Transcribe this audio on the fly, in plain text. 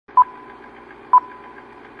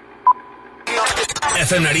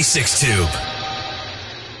FM 96 Tube.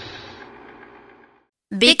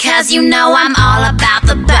 Because you know I'm all about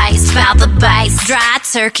the bass, dry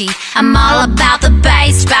turkey. I'm all about the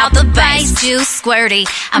bass, juice squirty.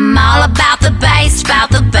 I'm all about the bass,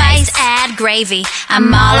 add gravy.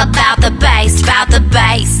 I'm all about the bass,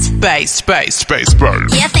 Baste.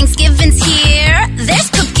 Yeah, Thanksgiving's here, there's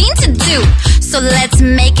cooking to do. So let's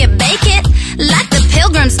make it, bake it, like the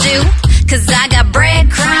pilgrims do. Cause I got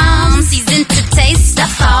breadcrumbs, seasoned to taste.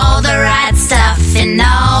 Stuff all the right stuff in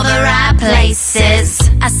all the right places.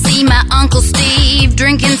 I see my Uncle Steve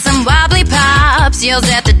drinking some wobbly pops, yells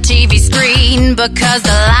at the TV screen because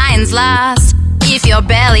the Lions lost. If your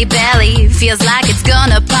belly feels like it's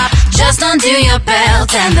gonna pop, just undo your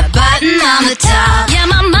belt and the button on the top. Yeah,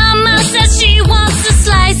 my mama says she wants a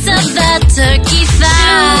slice of the turkey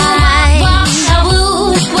thigh.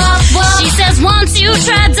 She says once you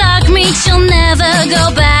try dog meat, you'll never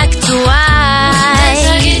go back to why.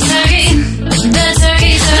 The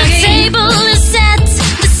turkey. The table is set,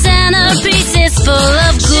 the centerpiece is full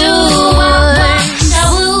of good.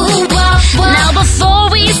 Now before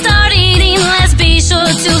we start eating, let's be sure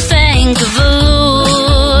to thank the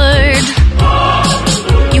Lord.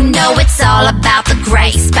 You know it's all about the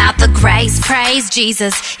grace, praise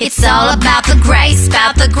Jesus. It's all about the grace,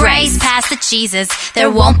 pass the cheeses. There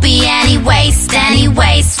won't be any waste,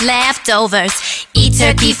 leftovers. Eat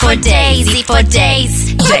turkey for days,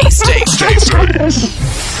 Days.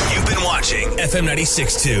 You've been watching FM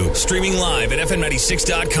 96 Tube, streaming live at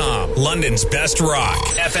FM96.com. London's best rock,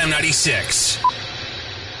 FM 96.